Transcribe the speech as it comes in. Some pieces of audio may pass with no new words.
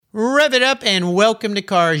Rev it up and welcome to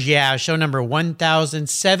Cars Yeah, show number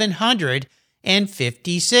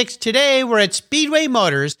 1756. Today we're at Speedway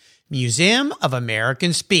Motors, Museum of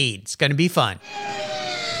American Speed. It's going to be fun.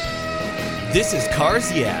 This is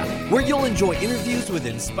Cars Yeah, where you'll enjoy interviews with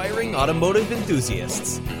inspiring automotive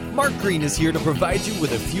enthusiasts. Mark Green is here to provide you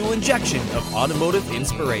with a fuel injection of automotive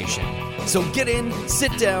inspiration. So get in,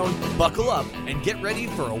 sit down, buckle up, and get ready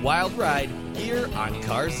for a wild ride here on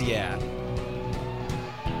Cars Yeah.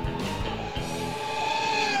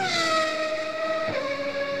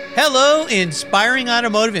 Hello, inspiring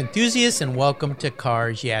automotive enthusiasts, and welcome to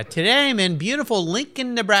Cars Yeah. Today I'm in beautiful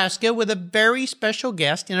Lincoln, Nebraska with a very special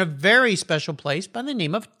guest in a very special place by the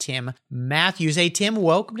name of Tim Matthews. Hey, Tim,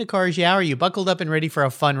 welcome to Cars Yeah. Are you buckled up and ready for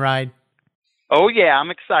a fun ride? Oh, yeah,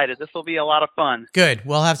 I'm excited. This will be a lot of fun. Good.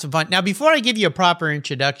 We'll have some fun. Now, before I give you a proper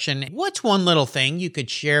introduction, what's one little thing you could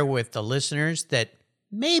share with the listeners that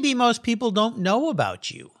maybe most people don't know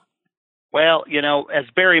about you? Well, you know, as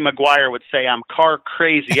Barry Maguire would say, I'm car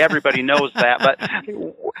crazy. Everybody knows that. But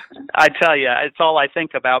I tell you, it's all I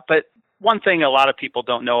think about. But one thing a lot of people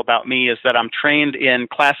don't know about me is that I'm trained in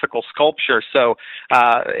classical sculpture. So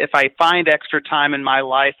if I find extra time in my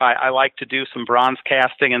life, I like to do some bronze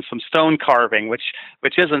casting and some stone carving, which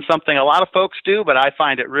isn't something a lot of folks do, but I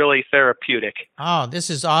find it really therapeutic. Oh,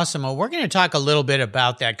 this is awesome. Well, we're going to talk a little bit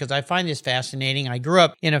about that because I find this fascinating. I grew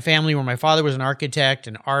up in a family where my father was an architect,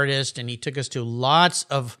 an artist, and he took us to lots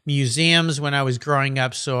of museums when I was growing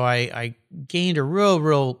up. So I gained a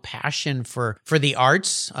real passion for the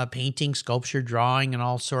arts, painting, sculpture, drawing, and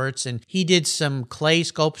all sorts. And he did some clay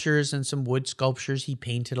sculptures and some wood sculptures. He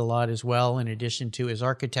painted a lot as well, in addition to his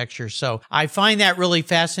architecture. So I find that really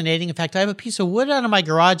fascinating. In fact, I have a piece of wood out of my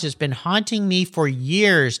garage that's been haunting me for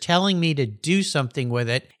years, telling me to do something with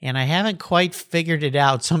it. And I haven't quite figured it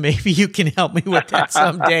out. So maybe you can help me with that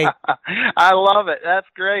someday. I love it. That's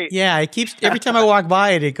great. Yeah, it keeps, every time I walk by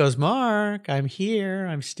it, it goes, Mark, I'm here.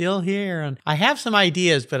 I'm still here. And I have some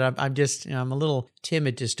ideas, but I'm just, I'm a little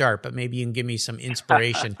timid to start, but maybe you can give me some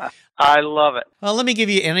inspiration. I love it. Well, let me give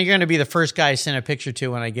you, and you're going to be the first guy I send a picture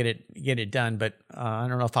to when I get it done, but I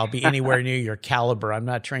don't know if I'll be anywhere near your caliber. I'm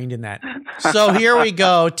not trained in that. So here we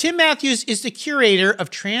go. Tim Matthews is the curator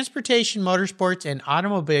of transportation, motorsports, and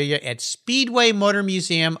automobilia at Speedway Motor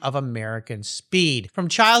Museum of American Speed. From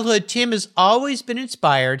childhood, Tim has always been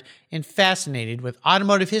inspired and fascinated with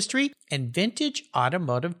automotive history and vintage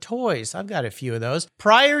automotive toys. I've got a few of those.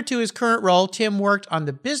 Prior to his current role, Tim worked on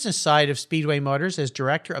the business side of Speedway Motors as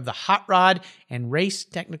director of the Hot Rod and Race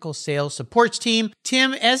Technical Sales Supports Team.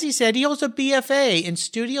 Tim, as he said, he holds a BFA in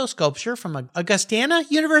studio sculpture from Augustana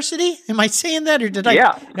University. Am I saying that, or did I?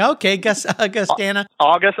 Yeah. Okay, Augustana.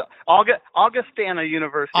 Augustana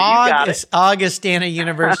University. You got it. Augustana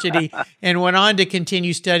University, and went on to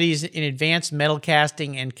continue studies in advanced metal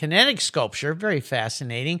casting and kinetic sculpture. Very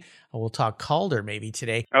fascinating. We'll talk Calder maybe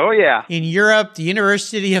today. Oh, yeah. In Europe, the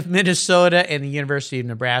University of Minnesota and the University of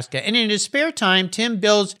Nebraska. And in his spare time, Tim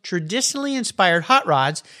builds traditionally inspired hot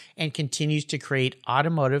rods and continues to create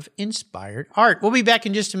automotive-inspired art. We'll be back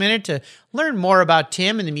in just a minute to learn more about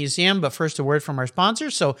Tim and the museum, but first a word from our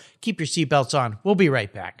sponsors, so keep your seatbelts on. We'll be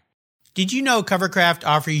right back. Did you know Covercraft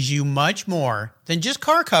offers you much more than just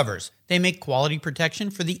car covers? They make quality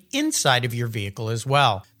protection for the inside of your vehicle as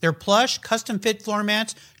well. Their plush, custom-fit floor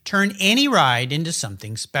mats turn any ride into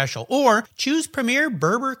something special. Or choose Premier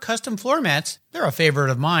Berber custom floor mats. They're a favorite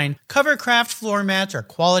of mine. Covercraft floor mats are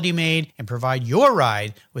quality made and provide your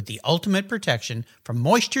ride with the ultimate protection from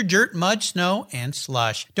moisture, dirt, mud, snow, and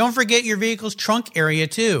slush. Don't forget your vehicle's trunk area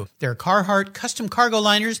too. Their Carhartt custom cargo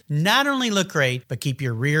liners not only look great, but keep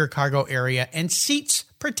your rear cargo area and seats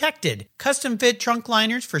protected. Custom fit trunk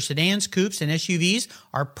liners for sedans, coupes, and SUVs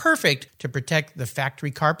are perfect to protect the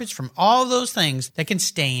factory carpets from all those things that can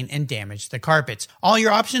stain and damage the carpets. All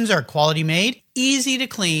your options are quality made, easy to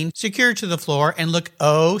clean, secure to the floor, and look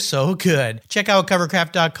oh so good. Check out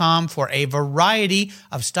covercraft.com for a variety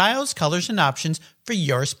of styles, colors, and options for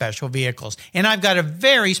your special vehicles. And I've got a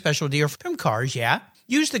very special deal from Cars Yeah.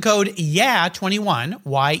 Use the code YEAH21,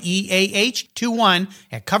 YEAH21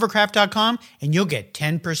 at covercraft.com and you'll get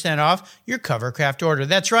 10% off your Covercraft order.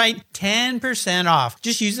 That's right, 10% off.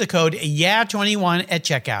 Just use the code YEAH21 at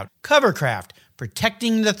checkout. Covercraft,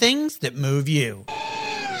 protecting the things that move you.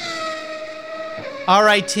 All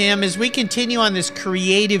right, Tim, as we continue on this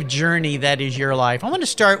creative journey that is your life, I want to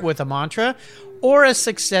start with a mantra or a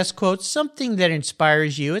success quote, something that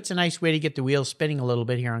inspires you. It's a nice way to get the wheels spinning a little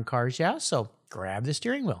bit here on Cars Yeah, so grab the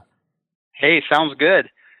steering wheel. Hey, sounds good.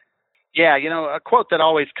 Yeah, a quote that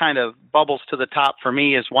always kind of bubbles to the top for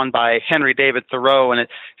me is one by Henry David Thoreau, and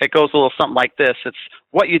it goes a little something like this. It's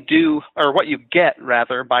what you do, or what you get,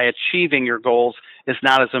 rather, by achieving your goals is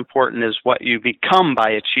not as important as what you become by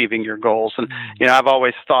achieving your goals. And, I've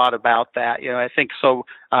always thought about that. I think so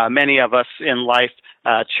many of us in life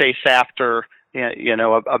chase after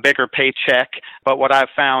a bigger paycheck. But what I've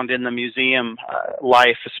found in the museum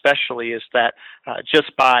life especially is that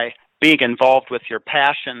just by being involved with your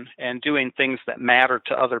passion and doing things that matter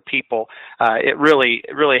to other people, it really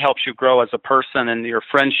helps you grow as a person, and your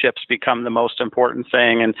friendships become the most important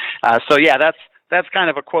thing. And so, yeah, that's kind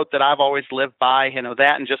of a quote that I've always lived by,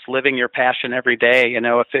 that and just living your passion every day.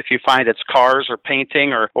 If you find it's cars or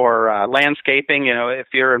painting or landscaping, if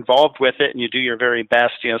you're involved with it and you do your very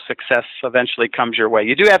best, success eventually comes your way.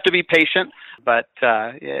 You do have to be patient, but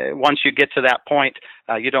once you get to that point,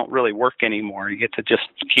 you don't really work anymore. You get to just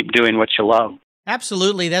keep doing what you love.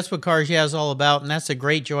 Absolutely. That's what Cars Yeah is all about. And that's a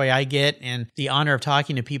great joy I get, and the honor of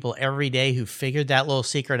talking to people every day who figured that little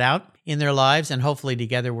secret out in their lives. And hopefully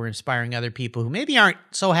together we're inspiring other people who maybe aren't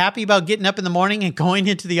so happy about getting up in the morning and going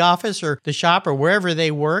into the office or the shop or wherever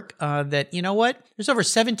they work, that, you know what? There's over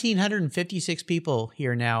 1,756 people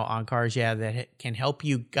here now on Cars Yeah that can help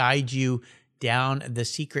you, guide you down the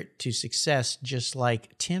secret to success, just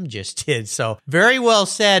like Tim just did. So very well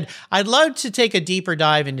said. I'd love to take a deeper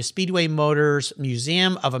dive into Speedway Motors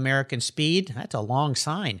Museum of American Speed. That's a long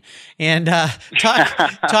sign. And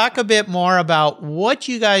talk a bit more about what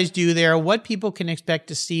you guys do there, what people can expect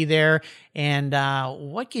to see there, and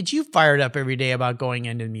what gets you fired up every day about going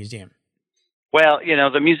into the museum. Well,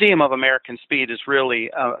 the Museum of American Speed is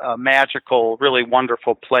really a magical, really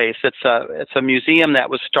wonderful place. It's a museum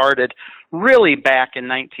that was started really back in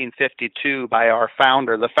 1952 by our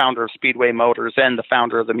founder, the founder of Speedway Motors and the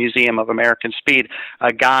founder of the Museum of American Speed,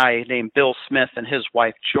 a guy named Bill Smith and his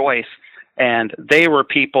wife Joyce. And they were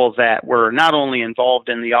people that were not only involved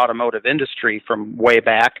in the automotive industry from way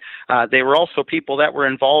back, they were also people that were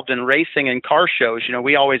involved in racing and car shows.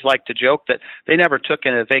 We always like to joke that they never took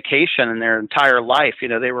a vacation in their entire life.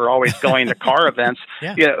 They were always going to car events,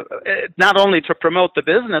 not only to promote the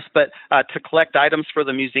business, but to collect items for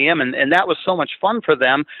the museum. And that was so much fun for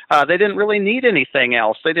them. They didn't really need anything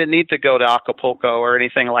else. They didn't need to go to Acapulco or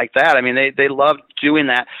anything like that. I mean, they loved doing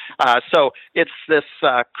that. So it's this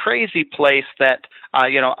crazy place that,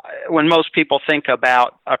 when most people think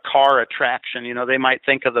about a car attraction, they might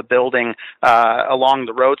think of the building along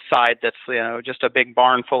the roadside that's, just a big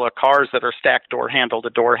barn full of cars that are stacked door handle to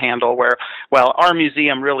door handle, where, well, our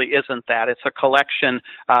museum really isn't that. It's a collection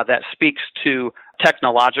that speaks to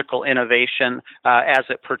technological innovation as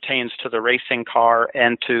it pertains to the racing car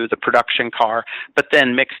and to the production car. But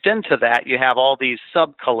then mixed into that, you have all these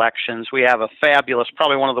sub-collections. We have a fabulous,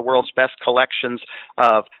 probably one of the world's best collections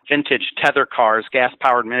of vintage tether cars,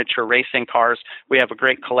 gas-powered miniature racing cars. We have a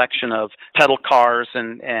great collection of pedal cars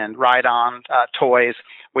and ride-on toys.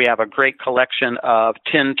 We have a great collection of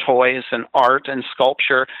tin toys and art and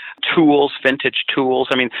sculpture, tools, vintage tools.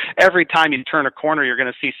 I mean, every time you turn a corner, you're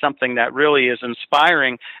going to see something that really is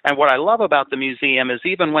inspiring. And what I love about the museum is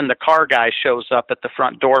even when the car guy shows up at the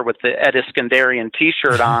front door with the Ed Iskandarian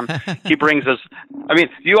T-shirt on, he brings us, I mean,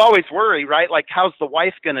 you always worry, right? Like, how's the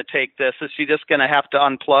wife going to take this? Is she just going to have to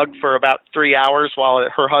unplug for about 3 hours while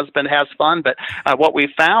her husband has fun? But what we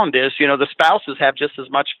found is, the spouses have just as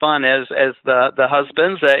much fun as the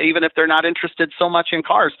husbands. Even if they're not interested so much in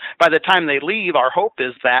cars. By the time they leave, our hope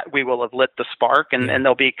is that we will have lit the spark and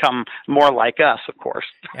they'll become more like us, of course.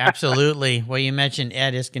 Absolutely. Well, you mentioned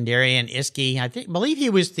Ed Iskandarian, Iski. I believe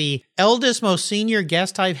he was the eldest, most senior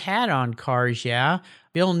guest I've had on Cars Yeah.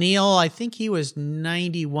 Bill Neal, I think he was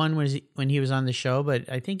 91 when he was on the show,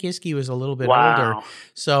 but I think Iski was a little bit older.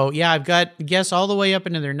 So, yeah, I've got guests all the way up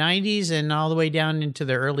into their 90s and all the way down into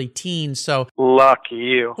their early teens. So, lucky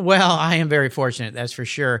you. Well, I am very fortunate, that's for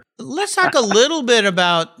sure. Let's talk a little bit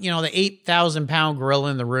about, the 8,000-pound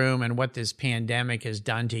gorilla in the room and what this pandemic has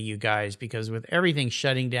done to you guys, because with everything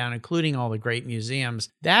shutting down, including all the great museums,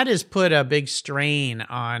 that has put a big strain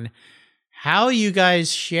on how you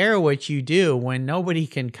guys share what you do when nobody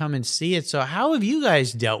can come and see it. So how have you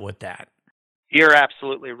guys dealt with that? You're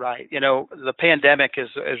absolutely right. The pandemic is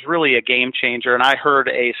really a game changer. And I heard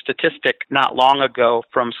a statistic not long ago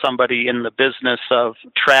from somebody in the business of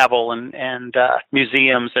travel and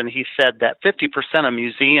museums. And he said that 50% of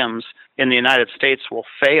museums in the United States will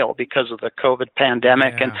fail because of the COVID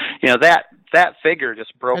pandemic. Yeah. And, that figure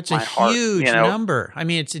just broke my heart. That's a huge number. I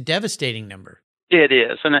mean, it's a devastating number. It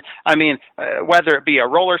is. And I mean, whether it be a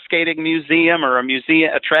roller skating museum or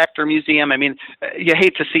a tractor museum, I mean, you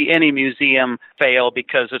hate to see any museum fail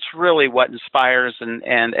because it's really what inspires and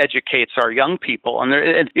educates our young people. And,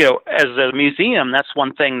 as a museum, that's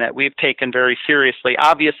one thing that we've taken very seriously.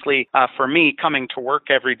 Obviously, for me, coming to work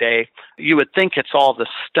every day, you would think it's all the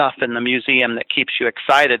stuff in the museum that keeps you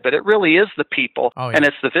excited, but it really is the people. Oh, yeah. And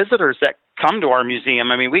it's the visitors that come to our museum.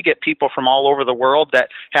 I mean, we get people from all over the world that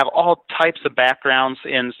have all types of backgrounds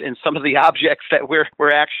in some of the objects that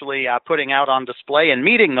we're actually putting out on display, and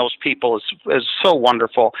meeting those people is so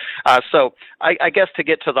wonderful. So I guess to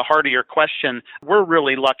get to the heart of your question, we're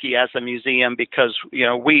really lucky as a museum because,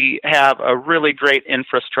 we have a really great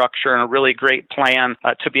infrastructure and a really great plan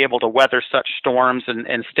to be able to weather such storms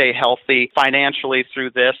and stay healthy financially through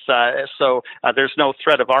this. So there's no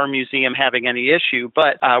threat of our museum having any issue,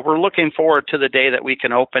 but we're looking forward to the day that we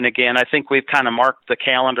can open again. I think we've kind of marked the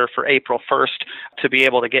calendar for April 1st to be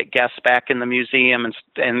able to get guests back in the museum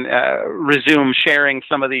and resume sharing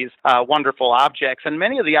some of these wonderful objects. And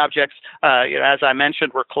many of the objects, as I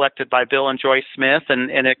mentioned, were collected by Bill and Joyce Smith and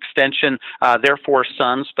in extension, their 4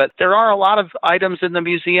 sons. But there are a lot of items in the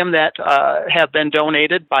museum that have been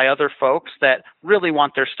donated by other folks that really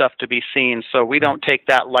want their stuff to be seen. So we don't take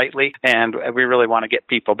that lightly, and we really want to get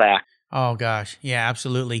people back. Oh, gosh. Yeah,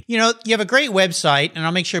 absolutely. You have a great website, and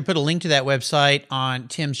I'll make sure to put a link to that website on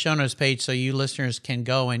Tim's show notes page so you listeners can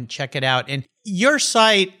go and check it out. And your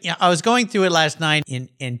site, I was going through it last night in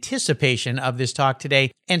anticipation of this talk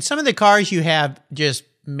today, and some of the cars you have just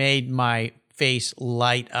made my face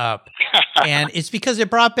light up. And it's because it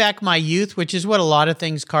brought back my youth, which is what a lot of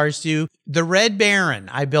things cars do. The Red Baron,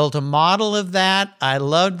 I built a model of that. I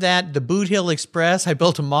loved that. The Boot Hill Express, I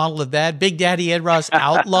built a model of that. Big Daddy Ed Ross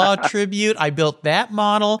Outlaw Tribute, I built that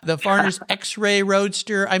model. The Farners X-Ray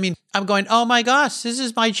Roadster. I mean, I'm going, oh my gosh, this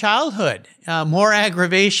is my childhood. More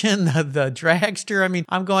Aggravation, the Dragster. I mean,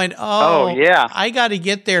 I'm going, oh yeah, I got to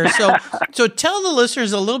get there. So tell the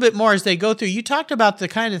listeners a little bit more as they go through. You talked about the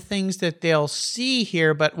kind of things that they'll see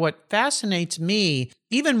here, but what fascinates me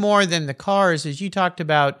even more than the cars is you talked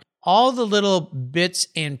about all the little bits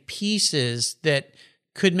and pieces that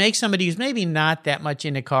could make somebody who's maybe not that much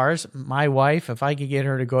into cars. My wife, if I could get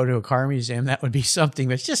her to go to a car museum, that would be something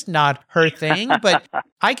that's just not her thing. But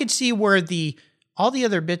I could see where all the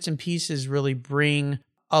other bits and pieces really bring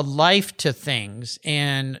a life to things.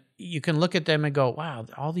 And you can look at them and go, wow,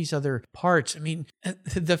 all these other parts. I mean,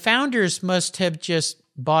 the founders must have just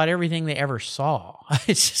bought everything they ever saw.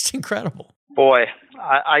 It's just incredible. Boy,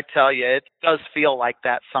 I tell you, it does feel like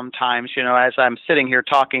that sometimes. As I'm sitting here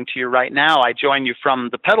talking to you right now, I join you from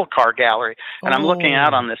the pedal car gallery, and I'm looking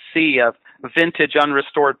out on the sea of vintage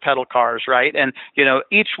unrestored pedal cars, right? And,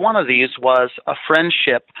 each one of these was a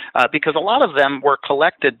friendship because a lot of them were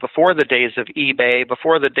collected before the days of eBay,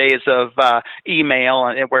 before the days of email,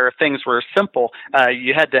 and where things were simple.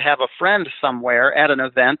 You had to have a friend somewhere at an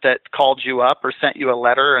event that called you up or sent you a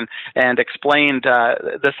letter and explained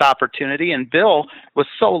this opportunity. And Bill was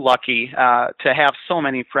so lucky to have so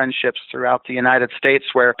many friendships throughout the United States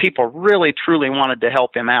where people really, truly wanted to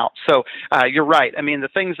help him out. So you're right. I mean, the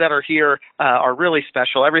things that are here are really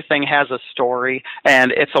special. Everything has a story,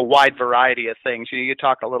 and it's a wide variety of things. You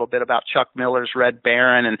talk a little bit about Chuck Miller's Red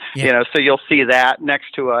Baron, and so you'll see that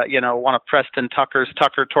next to one of Preston Tucker's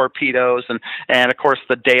Tucker torpedoes, and of course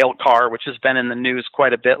the Dale car, which has been in the news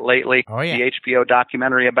quite a bit lately. Oh, yeah. The HBO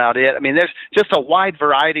documentary about it. I mean, there's just a wide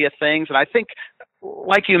variety of things, and I think,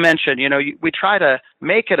 like you mentioned, we try to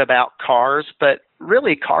make it about cars, but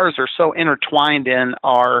really cars are so intertwined in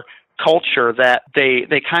our culture that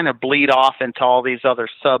they kind of bleed off into all these other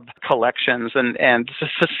sub collections, and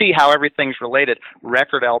to see how everything's related.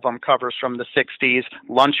 Record album covers from the 60s,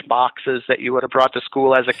 lunch boxes that you would have brought to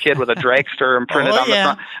school as a kid with a dragster and printed on the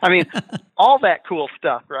front. I mean, all that cool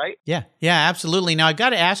stuff, right? Yeah, absolutely. Now I got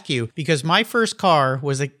to ask you, because my first car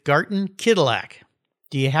was a Garton Cadillac.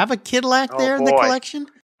 Do you have a Cadillac there in the collection?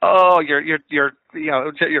 Oh, you're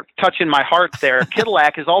touching my heart there.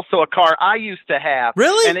 Cadillac is also a car I used to have.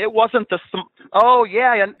 Really? And it wasn't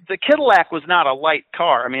and the Cadillac was not a light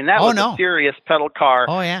car. I mean, that was a serious pedal car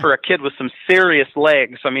for a kid with some serious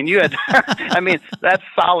legs. I mean, you had, that's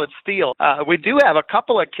solid steel. We do have a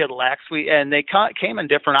couple of Cadillacs, and they came in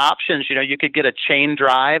different options. You could get a chain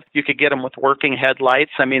drive. You could get them with working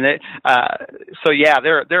headlights. I mean, they're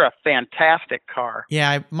a fantastic car.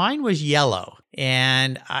 Yeah, mine was yellow.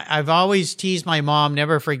 And I've always teased my mom,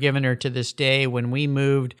 never forgiven her to this day. When we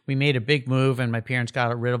moved, we made a big move, and my parents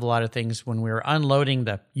got rid of a lot of things when we were unloading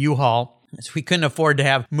the U-Haul. So we couldn't afford to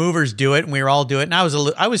have movers do it, and we were all doing it. And I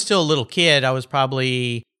was still a little kid. I was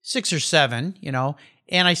probably 6 or 7,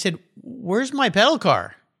 And I said, where's my pedal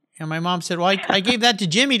car? And my mom said, well, I gave that to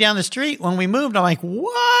Jimmy down the street when we moved. I'm like,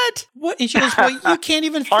 what? And she goes, well, you can't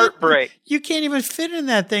even Heartbreak. You can't even fit in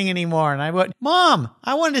that thing anymore. And I went, Mom,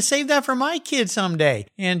 I wanted to save that for my kid someday.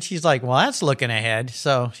 And she's like, well, that's looking ahead.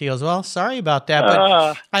 So she goes, well, sorry about that.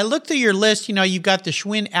 But I looked through your list. You've got the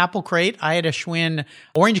Schwinn Apple Crate. I had a Schwinn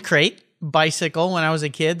Orange Crate bicycle when I was a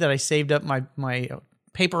kid that I saved up my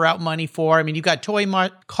paper route money for. I mean, you've got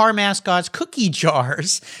car mascots, cookie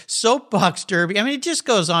jars, soapbox derby. I mean, it just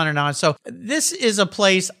goes on and on. So this is a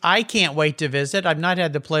place I can't wait to visit. I've not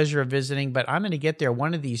had the pleasure of visiting, but I'm going to get there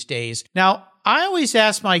one of these days. Now, I always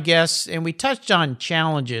ask my guests, and we touched on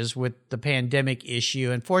challenges with the pandemic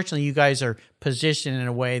issue. Unfortunately, you guys are positioned in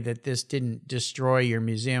a way that this didn't destroy your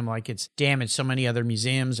museum like it's damaged so many other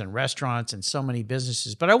museums and restaurants and so many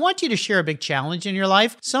businesses. But I want you to share a big challenge in your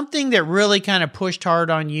life, something that really kind of pushed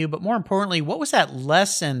hard on you. But more importantly, what was that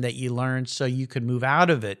lesson that you learned so you could move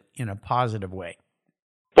out of it in a positive way?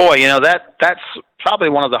 Boy, that's probably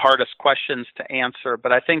one of the hardest questions to answer,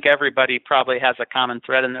 but I think everybody probably has a common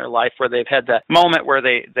thread in their life where they've had that moment where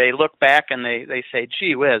they look back and they say,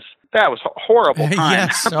 gee whiz, that was a horrible time.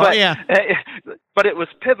 Yes. Yeah. But it was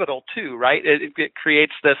pivotal too, right? It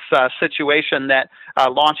creates this situation that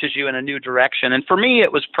launches you in a new direction. And for me,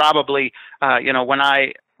 it was probably, when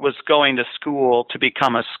I was going to school to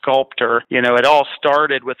become a sculptor, it all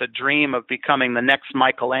started with a dream of becoming the next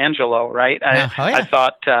Michelangelo, right? I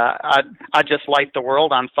thought I'd just light the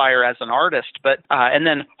world on fire as an artist, but and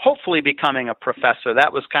then hopefully becoming a professor.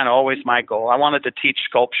 That was kind of always my goal. I wanted to teach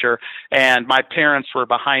sculpture, and my parents were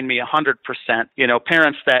behind me 100%.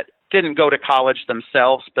 Parents that didn't go to college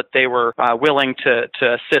themselves, but they were willing to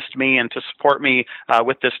assist me and to support me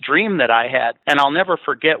with this dream that I had. And I'll never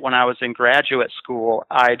forget when I was in graduate school,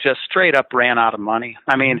 I just straight up ran out of money.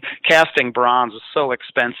 I mean, casting bronze was so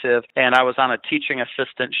expensive, and I was on a teaching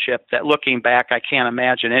assistantship that, looking back, I can't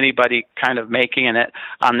imagine anybody kind of making it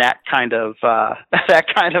on that kind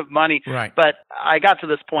of money. Right. But I got to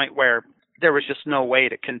this point where there was just no way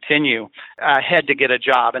to continue. I had to get a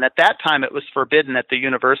job. And at that time, it was forbidden at the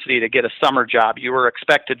university to get a summer job. You were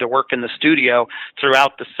expected to work in the studio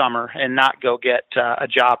throughout the summer and not go get a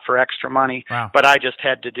job for extra money. Wow. But I just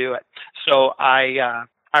had to do it. So I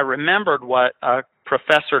remembered what a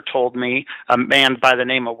professor told me, a man by the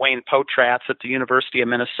name of Wayne Potratz at the University of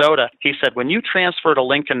Minnesota. He said, when you transfer to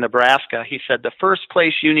Lincoln, Nebraska, he said, the first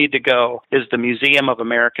place you need to go is the Museum of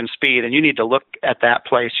American Speed, and you need to look at that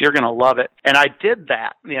place. You're going to love it. And I did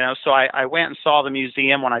that, so I went and saw the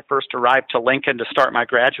museum when I first arrived to Lincoln to start my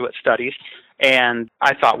graduate studies. And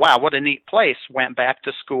I thought, wow, what a neat place. Went back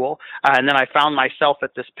to school. And then I found myself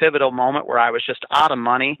at this pivotal moment where I was just out of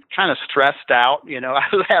money, kind of stressed out.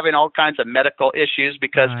 I was having all kinds of medical issues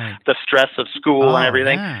because the stress of school and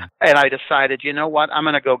everything. Yeah. And I decided, you know what, I'm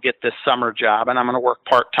going to go get this summer job and I'm going to work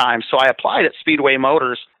part-time. So I applied at Speedway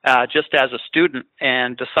Motors just as a student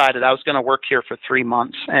and decided I was going to work here for 3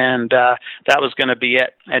 months. And that was going to be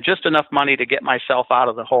it. And just enough money to get myself out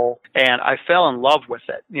of the hole. And I fell in love with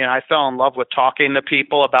it. I fell in love with talking to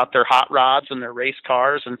people about their hot rods and their race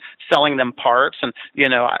cars and selling them parts. And,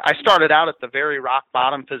 I started out at the very rock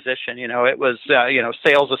bottom position. It was,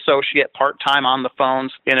 sales associate, part-time on the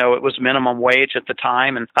phones. It was minimum wage at the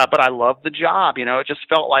time. And, but I loved the job. It just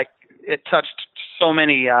felt like it touched so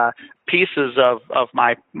many pieces of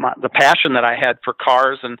the passion that I had for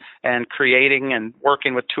cars and creating and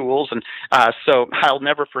working with tools. And so I'll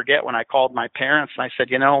never forget when I called my parents and I said,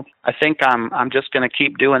 I think I'm just going to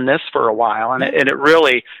keep doing this for a while. And it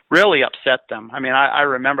really, really upset them. I mean, I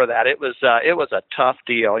remember that. It was a tough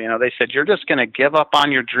deal. They said, you're just going to give up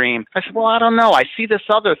on your dream. I said, well, I don't know. I see this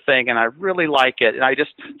other thing and I really like it. And I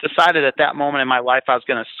just decided at that moment in my life I was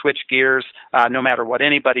going to switch gears no matter what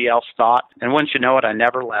anybody else thought. And wouldn't you know it, I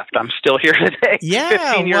never left. I'm still here today,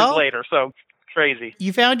 15 years later. So crazy.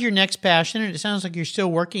 You found your next passion, and it sounds like you're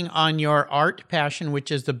still working on your art passion, which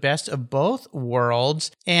is the best of both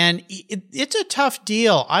worlds. And it's a tough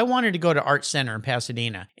deal. I wanted to go to Art Center in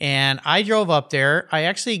Pasadena, and I drove up there. I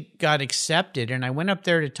actually got accepted, and I went up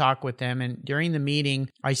there to talk with them. And during the meeting,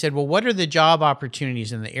 I said, well, what are the job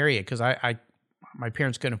opportunities in the area? Because my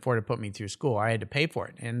parents couldn't afford to put me through school. I had to pay for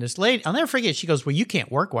it. And this lady, I'll never forget, she goes, well, you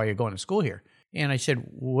can't work while you're going to school here. And I said,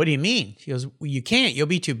 what do you mean? She goes, well, you can't. You'll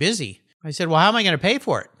be too busy. I said, well, how am I going to pay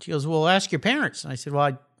for it? She goes, well, ask your parents. And I said, well,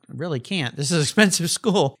 I really can't. This is an expensive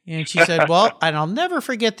school. And she said, well, and I'll never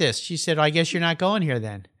forget this. She said, I guess you're not going here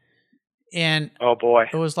then. And oh boy,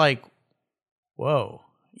 it was like, whoa.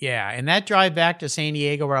 Yeah. And that drive back to San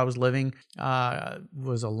Diego where I was living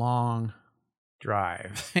was a long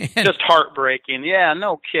drive. Just heartbreaking. Yeah,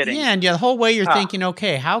 no kidding. Yeah, and the whole way you're thinking,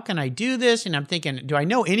 okay, how can I do this? And I'm thinking, do I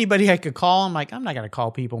know anybody I could call? I'm like, I'm not going to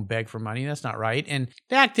call people and beg for money. That's not right. And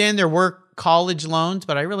back then there were college loans,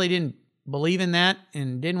 but I really didn't believe in that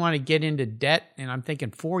and didn't want to get into debt. And I'm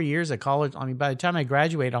thinking 4 years of college. I mean, by the time I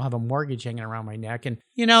graduate, I'll have a mortgage hanging around my neck. And,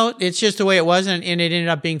 it's just the way it was. And it ended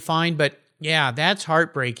up being fine. But yeah, that's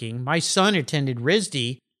heartbreaking. My son attended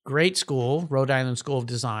RISD. Great school, Rhode Island School of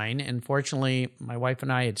Design. And fortunately, my wife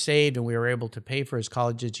and I had saved and we were able to pay for his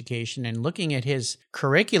college education. And looking at his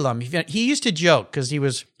curriculum, he used to joke because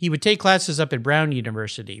he would take classes up at Brown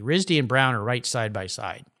University. RISD and Brown are right side by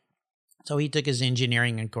side. So he took his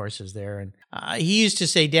engineering and courses there. And he used to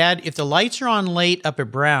say, Dad, if the lights are on late up at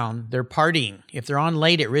Brown, they're partying. If they're on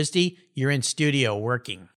late at RISD, you're in studio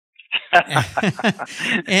working.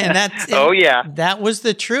 And that was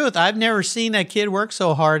the truth. I've never seen that kid work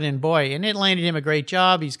so hard, and it landed him a great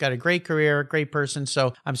job. He's got a great career, great person.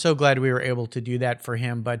 So I'm so glad we were able to do that for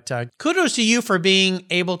him. But kudos to you for being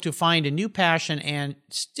able to find a new passion and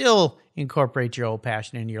still incorporate your old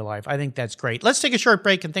passion into your life. I think that's great. Let's take a short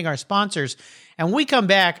break and thank our sponsors. And when we come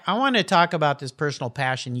back, I want to talk about this personal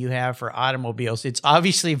passion you have for automobiles. It's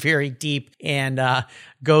obviously very deep and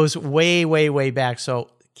goes way, way, way back. So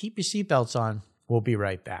keep your seatbelts on. We'll be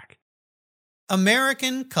right back.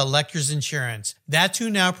 American Collectors Insurance. That's who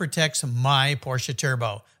now protects my Porsche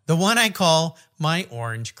Turbo, the one I call my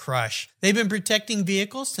Orange Crush. They've been protecting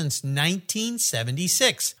vehicles since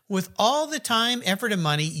 1976. With all the time, effort, and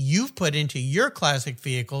money you've put into your classic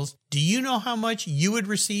vehicles, do you know how much you would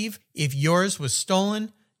receive if yours was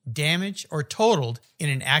stolen, damaged, or totaled in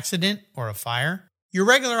an accident or a fire? Your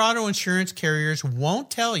regular auto insurance carriers won't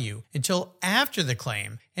tell you until after the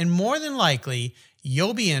claim, and more than likely,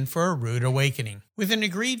 you'll be in for a rude awakening. With an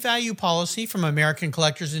agreed value policy from American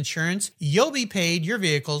Collectors Insurance, you'll be paid your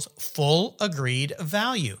vehicle's full agreed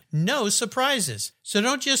value. No surprises. So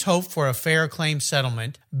don't just hope for a fair claim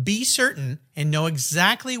settlement. Be certain and know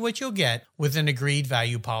exactly what you'll get with an agreed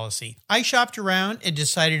value policy. I shopped around and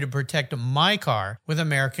decided to protect my car with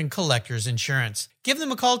American Collectors Insurance. Give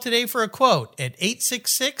them a call today for a quote at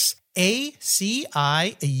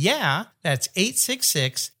 866-ACI-YEAH. That's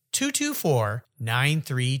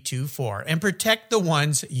 866-224-9324 and protect the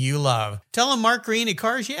ones you love. Tell them Mark Green at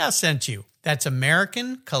Cars Yeah sent you. That's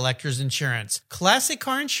American Collectors Insurance. Classic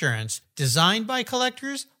car insurance designed by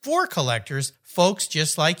collectors for collectors, folks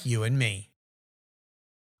just like you and me.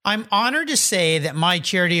 I'm honored to say that my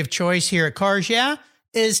charity of choice here at Cars Yeah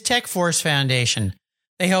is Tech Force Foundation.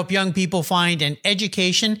 They help young people find an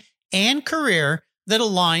education and career that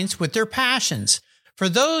aligns with their passions. For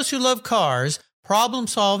those who love cars, problem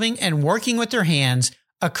solving, and working with their hands,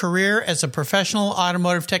 a career as a professional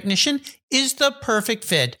automotive technician is the perfect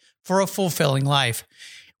fit for a fulfilling life.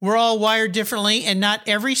 We're all wired differently, and not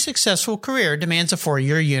every successful career demands a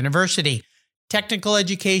 4-year university. Technical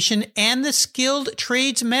education and the skilled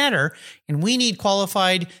trades matter, and we need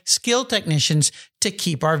qualified, skilled technicians to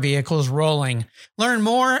keep our vehicles rolling. Learn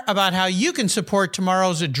more about how you can support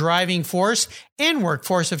tomorrow's driving force and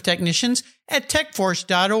workforce of technicians at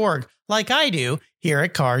techforce.org, like I do here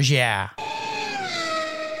at Cars Yeah.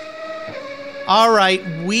 All right,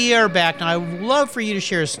 we are back. Now, I would love for you to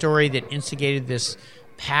share a story that instigated this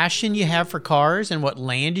passion you have for cars and what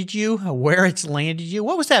landed you, where it's landed you.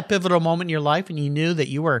 What was that pivotal moment in your life when you knew that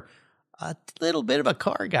you were a little bit of a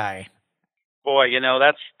car guy? Boy,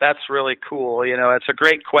 that's really cool. It's a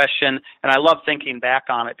great question, and I love thinking back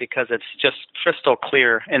on it because it's just crystal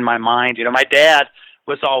clear in my mind. My dad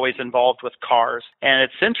was always involved with cars, and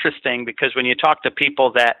it's interesting because when you talk to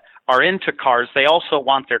people that are into cars, they also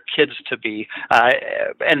want their kids to be,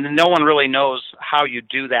 and no one really knows how you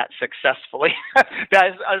do that successfully.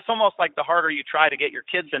 It's almost like the harder you try to get your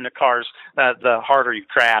kids into cars, the harder you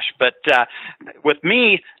crash. But with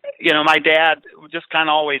me, my dad just kind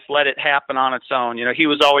of always let it happen on its own. He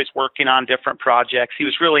was always working on different projects. He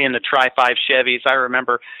was really into Tri-5 Chevys. I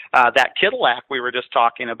remember that Cadillac we were just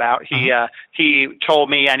talking about. He told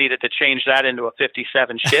me I needed to change that into a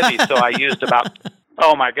 57 Chevy, so I used about...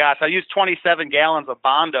 Oh my gosh! I used 27 gallons of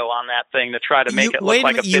Bondo on that thing to try to make it look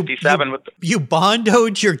like a 57. You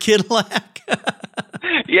Bondoed your Cadillac?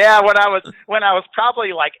 Yeah, when I was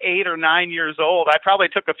probably like 8 or 9 years old, I probably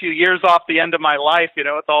took a few years off the end of my life, with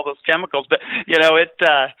all those chemicals. But it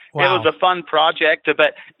was a fun project.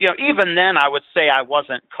 But even then, I would say I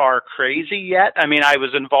wasn't car crazy yet. I mean, I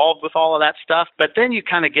was involved with all of that stuff. But then you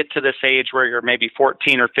kind of get to this age where you're maybe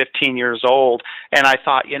 14 or 15 years old, and I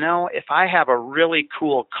thought, if I have a really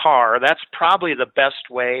cool car, that's probably the best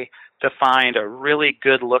way to find a really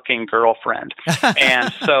good-looking girlfriend.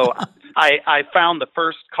 And so I found the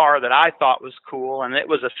first car that I thought was cool, and it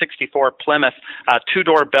was a 64 Plymouth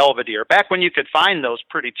two-door Belvedere, back when you could find those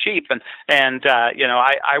pretty cheap. And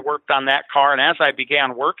I worked on that car, and as I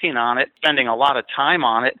began working on it, spending a lot of time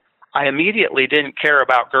on it, I immediately didn't care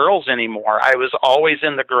about girls anymore. I was always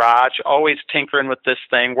in the garage, always tinkering with this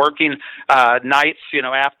thing, working nights,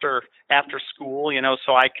 after school,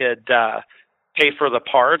 so I could pay for the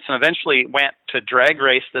parts, and eventually went to drag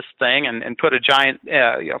race this thing and put a giant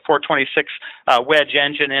 426 wedge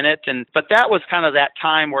engine in it. But that was kind of that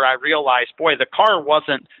time where I realized, boy, the car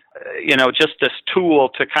wasn't just this tool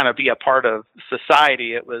to kind of be a part of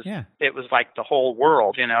society. It was like the whole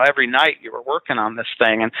world. Every night you were working on this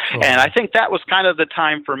thing, and I think that was kind of the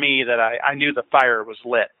time for me that I knew the fire was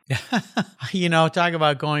lit. Talk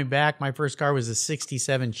about going back. My first car was a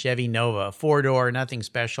 67 Chevy Nova, 4-door, nothing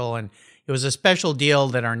special, and it was a special deal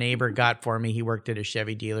that our neighbor got for me. He worked at a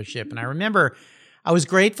Chevy dealership, and I remember I was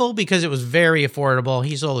grateful because it was very affordable.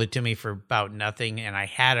 He sold it to me for about nothing, and I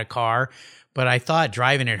had a car. But I thought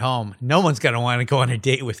driving it home, no one's going to want to go on a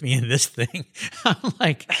date with me in this thing. I'm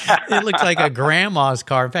like, it looks like a grandma's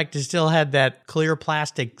car. In fact, it still had that clear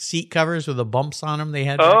plastic seat covers with the bumps on them they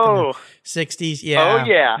had back in the 60s. Yeah. Oh,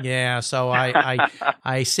 yeah. Yeah. So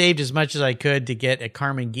I saved as much as I could to get a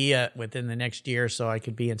Carmen Ghia within the next year so I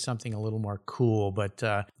could be in something a little more cool. But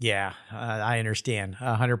I understand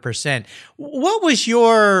 100%. What was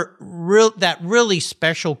that really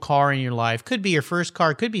special car in your life? Could be your first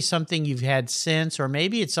car, could be something you've had since, or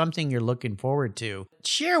maybe it's something you're looking forward to.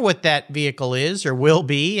 Share what that vehicle is or will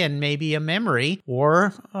be, and maybe a memory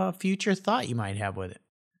or a future thought you might have with it.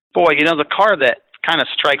 Boy, the car that kind of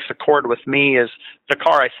strikes a chord with me is the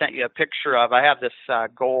car I sent you a picture of. I have this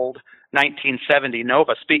gold 1970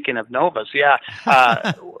 Nova. Speaking of Novas,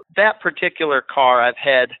 that particular car I've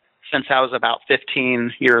had since I was about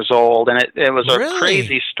 15 years old, and it was a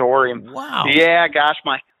crazy story. Wow. Yeah, gosh,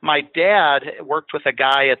 my dad worked with a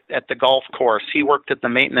guy at the golf course. He worked at the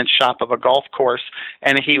maintenance shop of a golf course,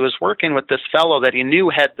 and he was working with this fellow that he knew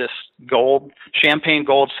had this champagne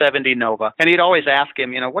gold 70 Nova. And he'd always ask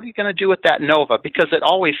him, what are you going to do with that Nova? Because it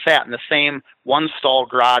always sat in the same one-stall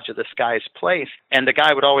garage of this guy's place. And the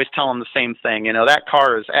guy would always tell him the same thing. That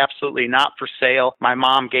car is absolutely not for sale. My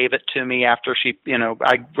mom gave it to me after she,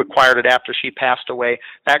 I acquired it after she passed away.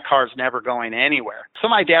 That car's never going anywhere. So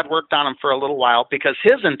my dad worked on him for a little while because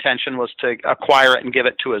his intention was to acquire it and give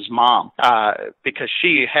it to his mom because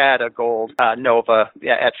she had a gold Nova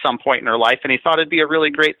at some point in her life, and he thought it'd be a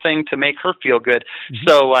really great thing to make her feel good. Mm-hmm.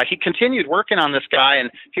 So he continued working on this guy,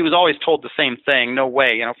 and he was always told the same thing, no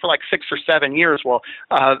way, for like 6 or 7 years. Well,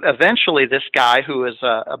 eventually this guy, who is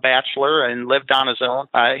a bachelor and lived on his own,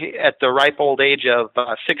 at the ripe old age of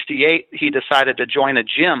 68, he decided to join a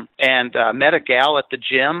gym and met a gal at the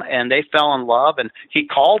gym, and they fell in love. And he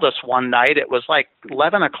called us one night. It was like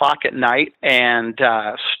 11 o'clock at night and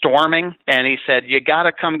storming, and he said, you got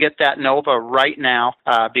to come get that Nova right now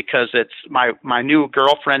because it's my new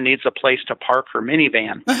girlfriend needs a place to park her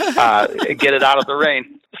minivan, get it out of the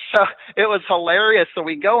rain. So it was hilarious. So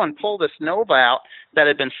we go and pull this Nova out that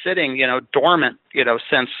had been sitting, dormant,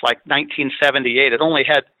 since like 1978. It only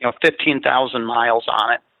had, 15,000 miles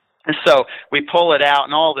on it. And so we pull it out,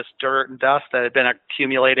 and all this dirt and dust that had been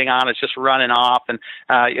accumulating on it's just running off. And,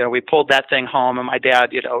 we pulled that thing home, and my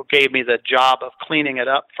dad, gave me the job of cleaning it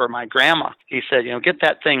up for my grandma. He said, get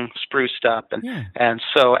that thing spruced up. And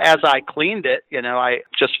so as I cleaned it, I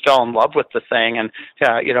just fell in love with the thing. And,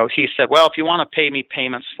 he said, well, if you want to pay me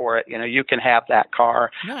payments for it, you can have that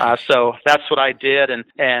car. Nice. So that's what I did.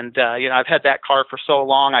 And I've had that car for so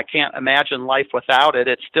long, I can't imagine life without it.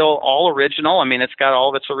 It's still all original. I mean, it's got all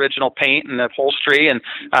of its original paint and upholstery, and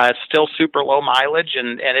it's still super low mileage,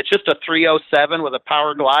 and it's just a 307 with a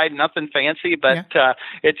Power Glide, nothing fancy, but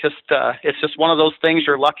it's just one of those things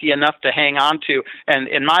you're lucky enough to hang on to. And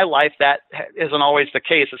in my life, that isn't always the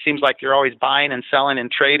case. It seems like you're always buying and selling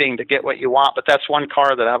and trading to get what you want, but that's one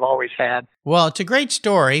car that I've always had. Well, it's a great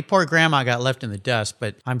story. Poor grandma got left in the dust,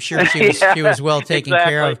 but I'm sure she was well taken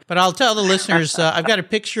care of. But I'll tell the listeners, I've got a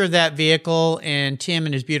picture of that vehicle and Tim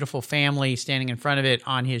and his beautiful family standing in front of it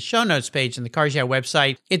on his show notes page in the Cars Yeah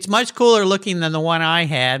website. It's much cooler looking than the one I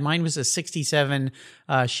had. Mine was a 67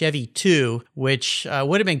 Chevy 2, which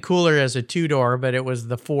would have been cooler as a 2-door, but it was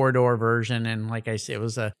the 4-door version. And like I said,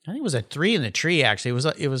 I think it was a 3 in the tree, actually.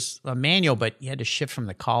 It was a manual, but you had to shift from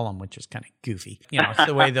the column, which was kind of goofy. It's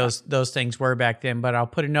the way those things were back then, but I'll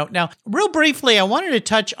put a note. Now, real briefly, I wanted to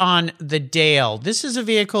touch on the Dale. This is a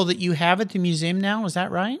vehicle that you have at the museum now, is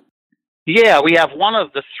that right? Yeah, we have one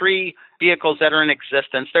of the 3 vehicles that are in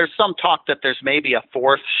existence. There's some talk that there's maybe a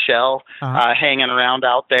fourth shell hanging around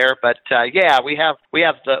out there, but we have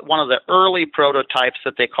one of the early prototypes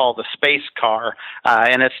that they call the space car,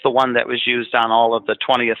 and it's the one that was used on all of the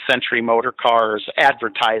 20th century motor cars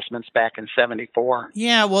advertisements back in '74.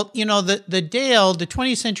 Yeah, well, the Dale, the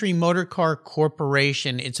 20th Century Motor Car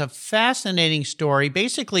Corporation, it's a fascinating story.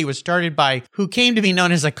 Basically, it was started by who came to be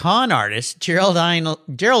known as a con artist, Geraldine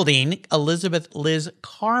Elizabeth Liz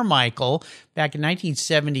Carmichael, back in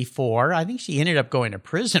 1974. I think she ended up going to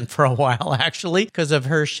prison for a while, actually, because of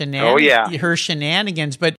her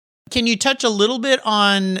shenanigans. But can you touch a little bit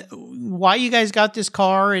on why you guys got this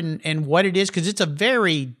car and what it is? Because it's a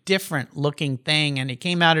very different looking thing, and it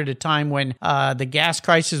came out at a time when the gas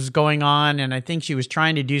crisis was going on, and I think she was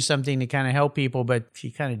trying to do something to kind of help people, but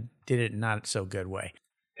she kind of did it in not so good way.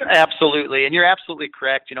 Absolutely. And you're absolutely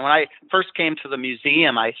correct. When I first came to the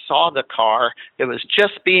museum, I saw the car. It was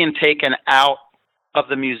just being taken out of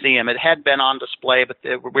the museum. It had been on display, but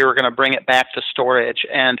we were going to bring it back to storage.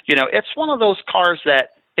 And, it's one of those cars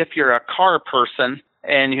that if you're a car person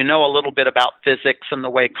and you know a little bit about physics and the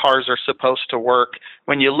way cars are supposed to work,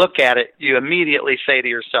 when you look at it, you immediately say to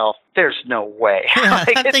yourself, there's no way. Yeah,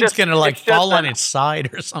 that thing's going to fall on its side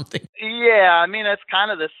or something. Yeah, it's kind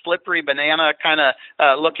of this slippery banana kind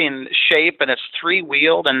of looking shape, and it's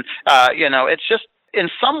three-wheeled, and, it's just, in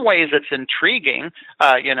some ways it's intriguing,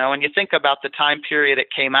 and you think about the time period it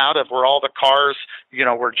came out of where all the cars,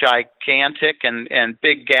 were gigantic and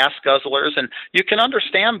big gas guzzlers. And you can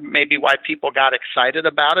understand maybe why people got excited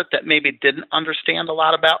about it that maybe didn't understand a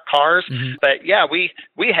lot about cars. Mm-hmm. But yeah, we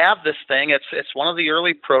have this thing. It's one of the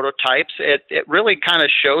early prototypes. It really kind of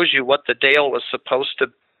shows you what the Dale was supposed to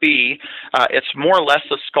be. It's more or less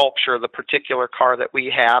a sculpture, the particular car that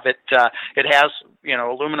we have. It has,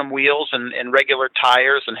 aluminum wheels and regular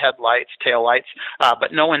tires and headlights, taillights,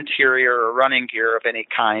 but no interior or running gear of any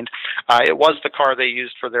kind. It was the car they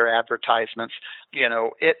used for their advertisements.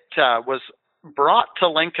 It was brought to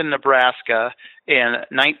Lincoln, Nebraska in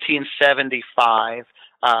 1975.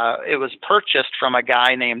 It was purchased from a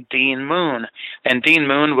guy named Dean Moon, and Dean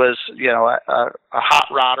Moon was, a hot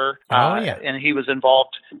rodder, and he was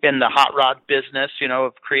involved in the hot rod business,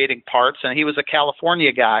 of creating parts, and he was a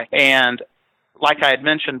California guy. And like I had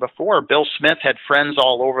mentioned before, Bill Smith had friends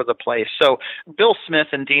all over the place. So Bill Smith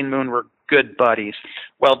and Dean Moon were good buddies.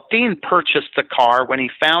 Well, Dean purchased the car when he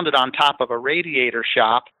found it on top of a radiator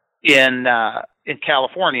shop in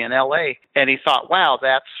California, in L.A., and he thought, wow,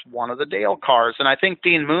 that's one of the Dale cars. And I think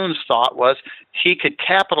Dean Moon's thought was he could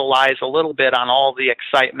capitalize a little bit on all the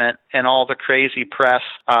excitement and all the crazy press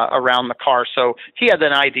around the car. So he had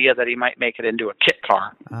an idea that he might make it into a kit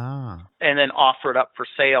car and then offer it up for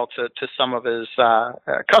sale to some of his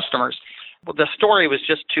customers. Well, the story was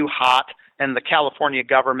just too hot, and the California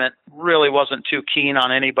government really wasn't too keen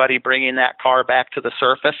on anybody bringing that car back to the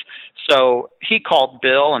surface. So he called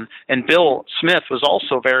Bill, and Bill Smith was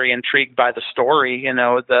also very intrigued by the story,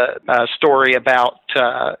 the story about,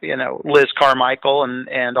 Liz Carmichael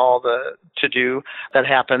and all the to-do that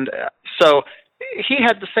happened. So he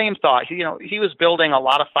had the same thought. He was building a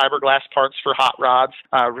lot of fiberglass parts for hot rods,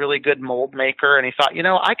 really good mold maker, and he thought,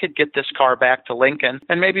 I could get this car back to Lincoln,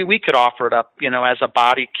 and maybe we could offer it up, as a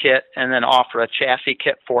body kit, and then offer a chassis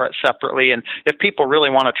kit for it separately. And if people really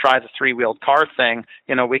want to try the three-wheeled car thing,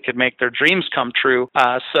 we could make their dreams come true.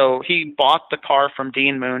 So he bought the car from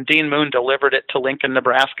Dean Moon. Dean Moon delivered it to Lincoln,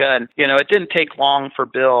 Nebraska, and it didn't take long for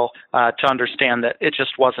Bill to understand that it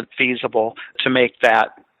just wasn't feasible to make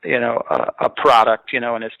that a product,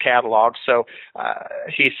 in his catalog. So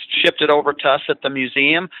he shipped it over to us at the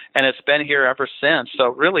museum, and it's been here ever since. So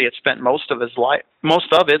really, it spent most of its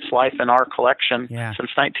life in our collection since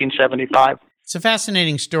 1975. It's a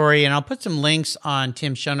fascinating story, and I'll put some links on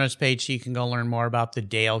Tim's show notes page so you can go learn more about the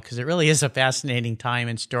Dale, because it really is a fascinating time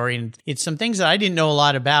and story, and it's some things that I didn't know a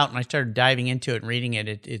lot about, and I started diving into it and reading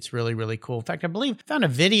it. It's really, really cool. In fact, I found a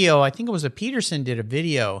video, I think it was Peterson did a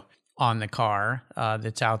video on the car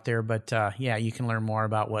that's out there, but you can learn more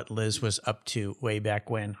about what Liz was up to way back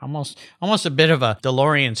when. Almost a bit of a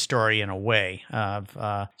DeLorean story in a way of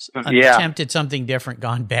attempted something different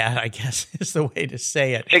gone bad, I guess is the way to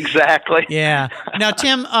say it. Exactly. Yeah. Now,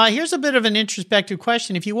 Tim, here's a bit of an introspective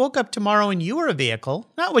question. If you woke up tomorrow and you were a vehicle,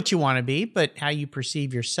 not what you want to be, but how you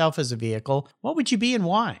perceive yourself as a vehicle, what would you be and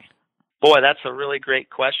why? Boy, that's a really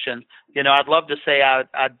great question. I'd love to say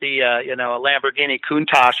I'd be a Lamborghini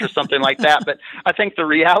Countach or something like that, but I think the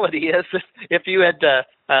reality is if you had to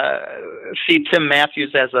see Tim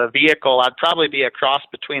Matthews as a vehicle, I'd probably be a cross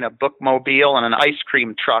between a bookmobile and an ice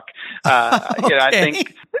cream truck. I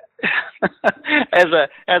think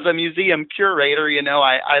as a museum curator,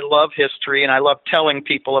 I love history, and I love telling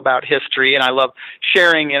people about history, and I love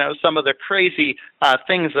sharing, some of the crazy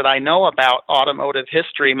things that I know about automotive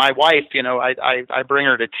history. My wife, I bring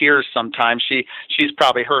her to tears sometimes. She's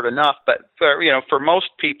probably heard enough, but for most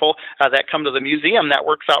people that come to the museum, that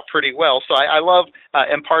works out pretty well. So I love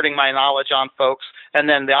imparting my knowledge on folks. And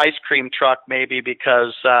then the ice cream truck, maybe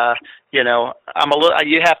because you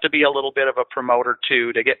have to be a little bit of a promoter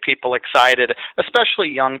too to get people excited, especially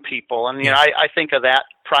young people. And I think of that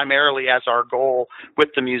primarily as our goal with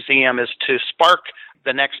the museum, is to spark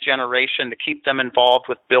the next generation, to keep them involved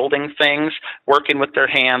with building things, working with their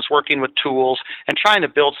hands, working with tools, and trying to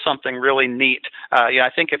build something really neat. I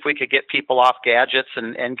think if we could get people off gadgets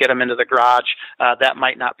and get them into the garage, that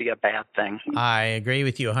might not be a bad thing. I agree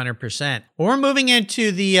with you 100%. Well, we're moving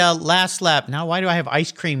into the last lap. Now, why do I have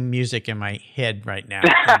ice cream music in my head right now?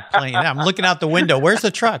 I'm looking out the window. Where's the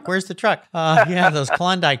truck? Yeah, those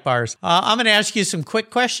Klondike bars. I'm going to ask you some quick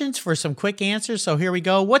questions for some quick answers. So here we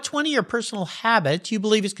go. What's one of your personal habits you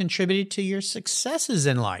believe has contributed to your successes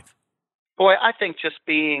in life? Boy, I think just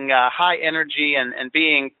being high energy and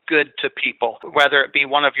being good to people, whether it be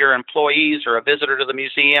one of your employees or a visitor to the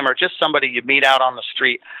museum or just somebody you meet out on the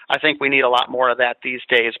street. I think we need a lot more of that these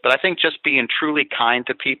days. But I think just being truly kind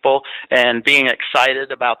to people and being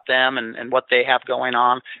excited about them and what they have going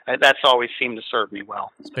on, that's always seemed to serve me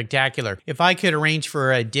well. Spectacular. If I could arrange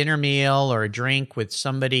for a dinner meal or a drink with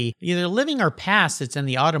somebody, either living or past, that's in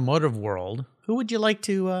the automotive world, who would you like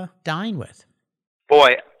to dine with?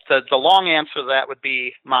 Boy, the long answer to that would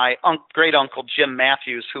be my great uncle Jim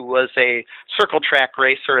Matthews, who was a circle track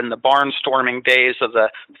racer in the barnstorming days of the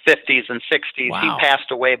 50s and 60s. Wow. He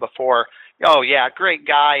passed away before. Oh, yeah, great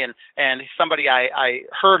guy, and somebody I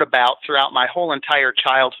heard about throughout my whole entire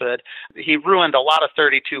childhood. He ruined a lot of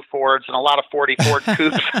 32 Fords and a lot of 40 Ford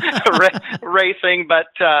Coupes racing, but,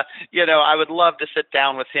 I would love to sit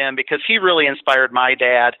down with him because he really inspired my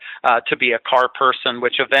dad to be a car person,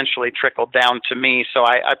 which eventually trickled down to me, so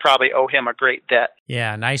I probably owe him a great debt.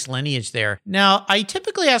 Yeah, nice lineage there. Now, I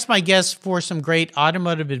typically ask my guests for some great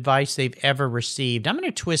automotive advice they've ever received. I'm going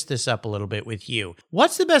to twist this up a little bit with you.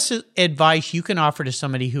 What's the best advice you can offer to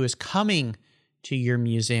somebody who is coming to your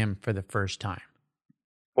museum for the first time?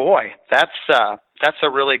 Boy, that's a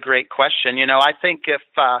really great question. I think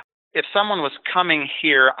if someone was coming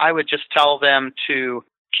here, I would just tell them to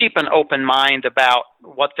keep an open mind about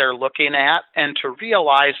what they're looking at and to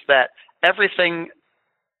realize that everything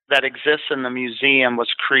that exists in the museum was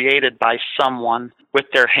created by someone with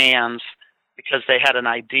their hands because they had an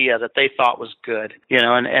idea that they thought was good,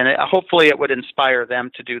 hopefully it would inspire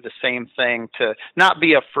them to do the same thing, to not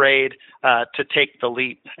be afraid to take the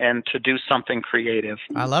leap and to do something creative.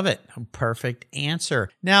 I love it. Perfect answer.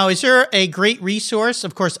 Now, is there a great resource,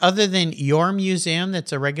 of course, other than your museum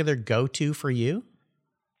that's a regular go-to for you?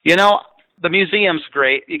 The museum's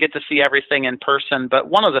great. You get to see everything in person. But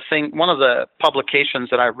one of the publications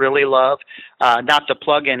that I really love, not to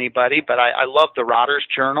plug anybody, but I love the Rotters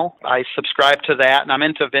Journal. I subscribe to that, and I'm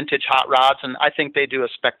into vintage hot rods, and I think they do a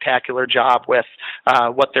spectacular job with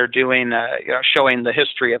what they're doing, showing the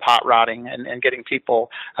history of hot rodding and getting people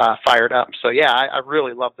fired up. So, yeah, I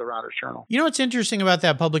really love the Rotters Journal. What's interesting about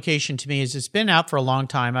that publication to me is it's been out for a long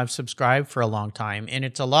time. I've subscribed for a long time, and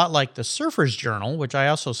it's a lot like the Surfer's Journal, which I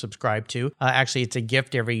also subscribe to. Actually, it's a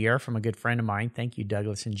gift every year from a good friend of mine. Thank you,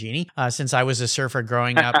 Douglas and Jeannie, since I was a surfer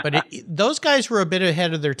growing up. But those guys were a bit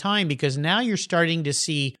ahead of their time because now you're starting to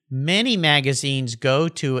see many magazines go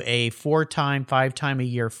to a 4-time, 5-time a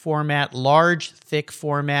year format, large, thick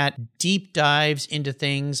format, deep dives into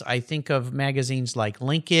things. I think of magazines like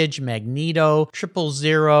Linkage, Magneto,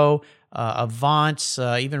 000, Avance,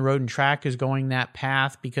 even Road and Track is going that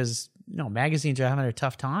path because magazines are having a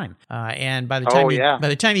tough time. And by the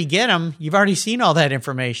time you get them, you've already seen all that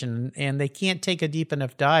information and they can't take a deep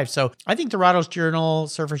enough dive. So I think the Rotters Journal,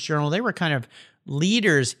 Surfer's Journal, they were kind of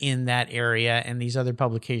leaders in that area. And these other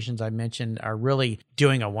publications I mentioned are really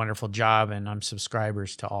doing a wonderful job. And I'm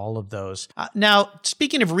subscribers to all of those. Now,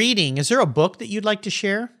 speaking of reading, is there a book that you'd like to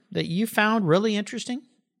share that you found really interesting?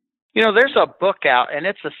 There's a book out, and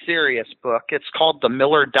it's a serious book. It's called The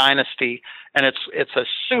Miller Dynasty, and it's a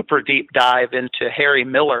super deep dive into Harry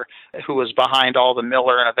Miller, who was behind all the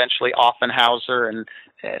Miller and eventually Offenhauser and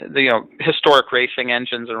the historic racing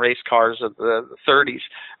engines and race cars of the 30s.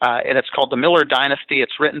 And it's called The Miller Dynasty.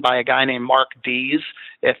 It's written by a guy named Mark Dees.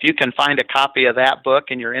 If you can find a copy of that book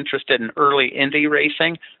and you're interested in early Indy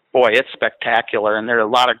racing, boy, it's spectacular. And there are a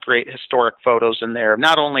lot of great historic photos in there.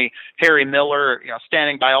 Not only Harry Miller,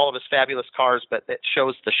 standing by all of his fabulous cars, but it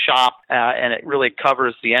shows the shop, and it really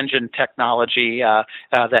covers the engine technology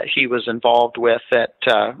that he was involved with that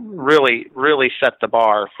really, really set the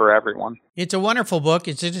bar for everyone. It's a wonderful book.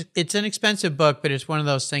 It's an expensive book, but it's one of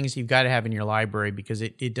those things you've got to have in your library because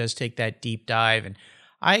it does take that deep dive. And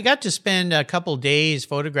I got to spend a couple days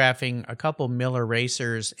photographing a couple Miller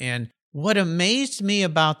racers, and what amazed me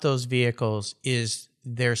about those vehicles is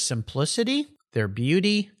their simplicity, their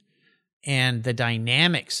beauty, and the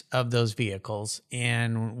dynamics of those vehicles.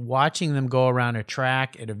 And watching them go around a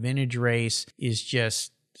track at a vintage race is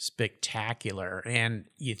just spectacular. And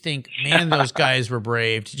you think, man, those guys were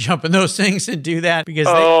brave to jump in those things and do that because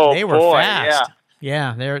they were fast.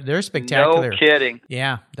 Yeah, they're spectacular. No kidding.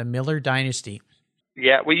 Yeah, the Miller dynasty.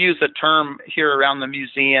 Yeah, we use a term here around the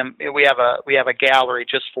museum. We have a gallery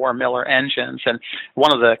just for Miller engines, and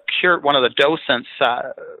one of the docents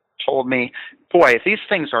told me, "Boy, these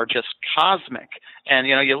things are just cosmic." And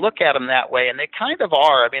you look at them that way, and they kind of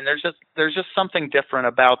are. I mean, there's just something different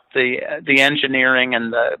about the engineering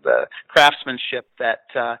and the craftsmanship that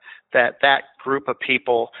group of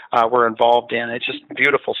people were involved in. It's just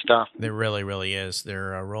beautiful stuff. There really, really is.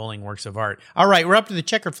 They're rolling works of art. All right, we're up to the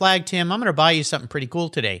checkered flag, Tim. I'm going to buy you something pretty cool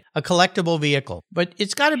today, a collectible vehicle. But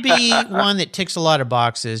it's got to be one that ticks a lot of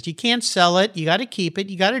boxes. You can't sell it. You got to keep it.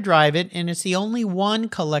 You got to drive it. And it's the only one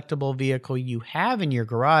collectible vehicle you have in your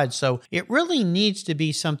garage. So it really needs to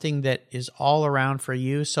be something that is all around for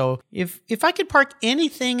you. So if I could park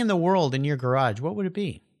anything in the world in your garage, what would it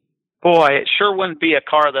be? Boy, it sure wouldn't be a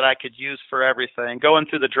car that I could use for everything. Going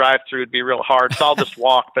through the drive-through would be real hard, so I'll just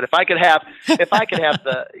walk. But if I could have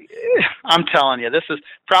I'm telling you, this is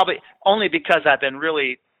probably only because I've been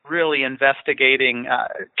really investigating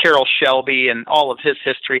Carroll Shelby and all of his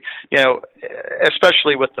history,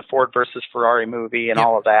 especially with the Ford versus Ferrari movie and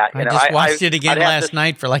all of that. I just watched it again last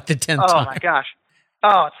night for like the 10th time. Oh, my gosh.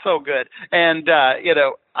 Oh, it's so good. And,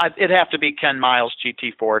 it'd have to be Ken Miles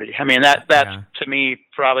GT40. I mean, that's to me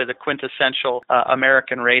probably the quintessential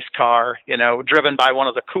American race car, driven by one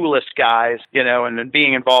of the coolest guys, and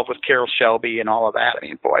being involved with Carroll Shelby and all of that. I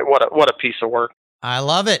mean, boy, what a piece of work. I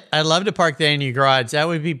love it. I'd love to park that in your garage. That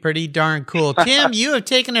would be pretty darn cool. Tim, you have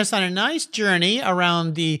taken us on a nice journey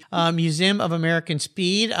around the Museum of American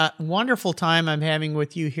Speed. Wonderful time I'm having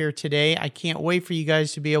with you here today. I can't wait for you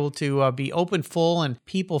guys to be able to be open full and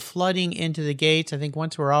people flooding into the gates. I think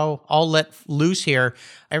once we're all let loose here,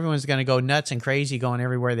 everyone's going to go nuts and crazy going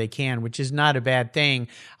everywhere they can, which is not a bad thing.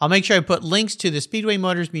 I'll make sure I put links to the Speedway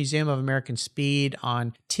Motors Museum of American Speed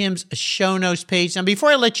on Tim's show notes page. Now,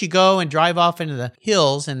 before I let you go and drive off into the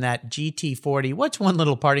hills in that GT40, what's one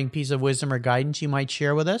little parting piece of wisdom or guidance you might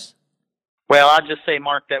share with us? Well, I'll just say,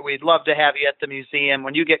 Mark, that we'd love to have you at the museum.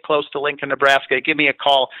 When you get close to Lincoln, Nebraska, give me a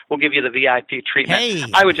call. We'll give you the VIP treatment. Hey.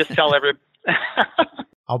 I would just tell everybody.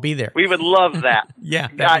 I'll be there. We would love that. Yeah.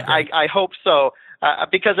 I hope so.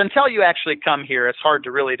 Because until you actually come here, it's hard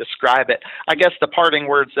to really describe it. I guess the parting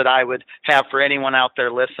words that I would have for anyone out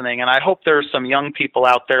there listening, and I hope there are some young people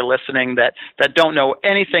out there listening that don't know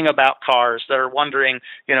anything about cars, that are wondering,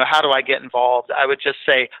 how do I get involved? I would just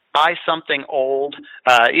say, buy something old,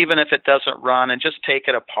 even if it doesn't run, and just take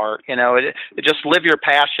it apart. Just live your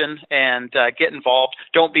passion and get involved.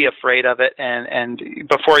 Don't be afraid of it, and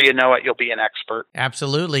before you know it, you'll be an expert.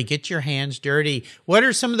 Absolutely. Get your hands dirty. What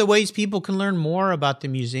are some of the ways people can learn more about the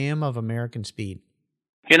Museum of American Speed?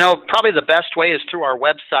 Probably the best way is through our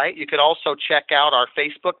website. You could also check out our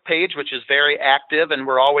Facebook page, which is very active, and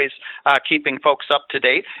we're always keeping folks up to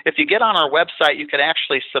date. If you get on our website, you can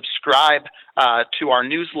actually subscribe to our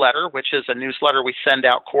newsletter, which is a newsletter we send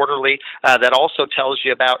out quarterly that also tells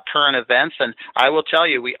you about current events. And I will tell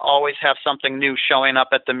you, we always have something new showing up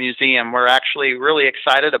at the museum. We're actually really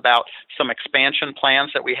excited about some expansion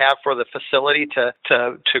plans that we have for the facility to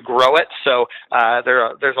grow it. So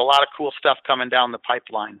there's a lot of cool stuff coming down the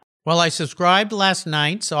pipeline. Well, I subscribed last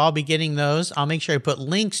night, so I'll be getting those. I'll make sure I put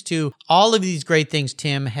links to all of these great things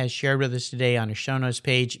Tim has shared with us today on his show notes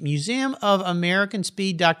page,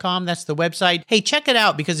 museumofamericanspeed.com. That's the website. Hey, check it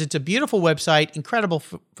out because it's a beautiful website, incredible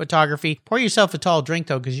photography. Pour yourself a tall drink,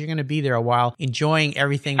 though, because you're going to be there a while enjoying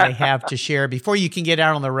everything they have to share before you can get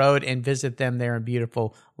out on the road and visit them there in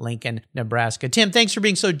beautiful Lincoln, Nebraska. Tim, thanks for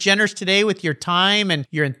being so generous today with your time and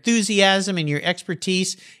your enthusiasm and your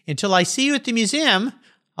expertise. Until I see you at the museum,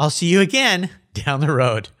 I'll see you again down the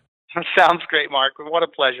road. Sounds great, Mark. What a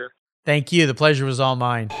pleasure. Thank you. The pleasure was all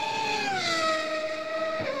mine.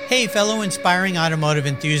 Hey, fellow inspiring automotive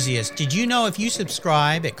enthusiasts. Did you know if you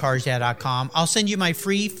subscribe at carsyeah.com, I'll send you my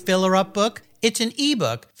free filler-up book, It's an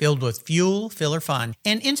ebook filled with fuel filler fun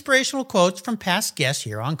and inspirational quotes from past guests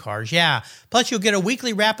here on Cars Yeah. Plus, you'll get a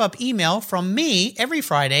weekly wrap-up email from me every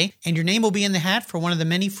Friday, and your name will be in the hat for one of the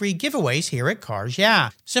many free giveaways here at Cars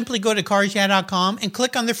Yeah. Simply go to carsyeah.com and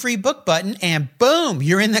click on the free book button, and boom,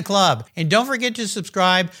 you're in the club. And don't forget to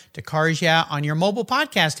subscribe to Cars Yeah on your mobile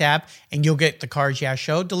podcast app, and you'll get the Cars Yeah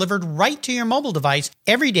show delivered right to your mobile device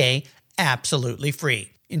every day, absolutely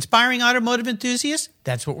free. Inspiring automotive enthusiasts,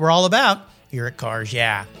 that's what we're all about here at Cars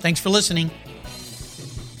Yeah. Thanks for listening.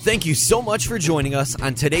 Thank you so much for joining us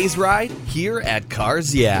on today's ride here at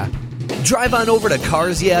Cars Yeah. Drive on over to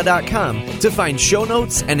carsyeah.com to find show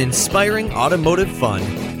notes and inspiring automotive fun.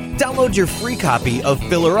 Download your free copy of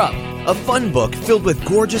Filler Up, a fun book filled with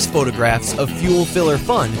gorgeous photographs of fuel filler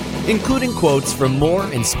fun, including quotes from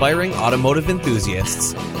more inspiring automotive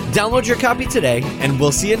enthusiasts. Download your copy today, and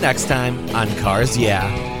we'll see you next time on Cars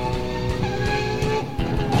Yeah.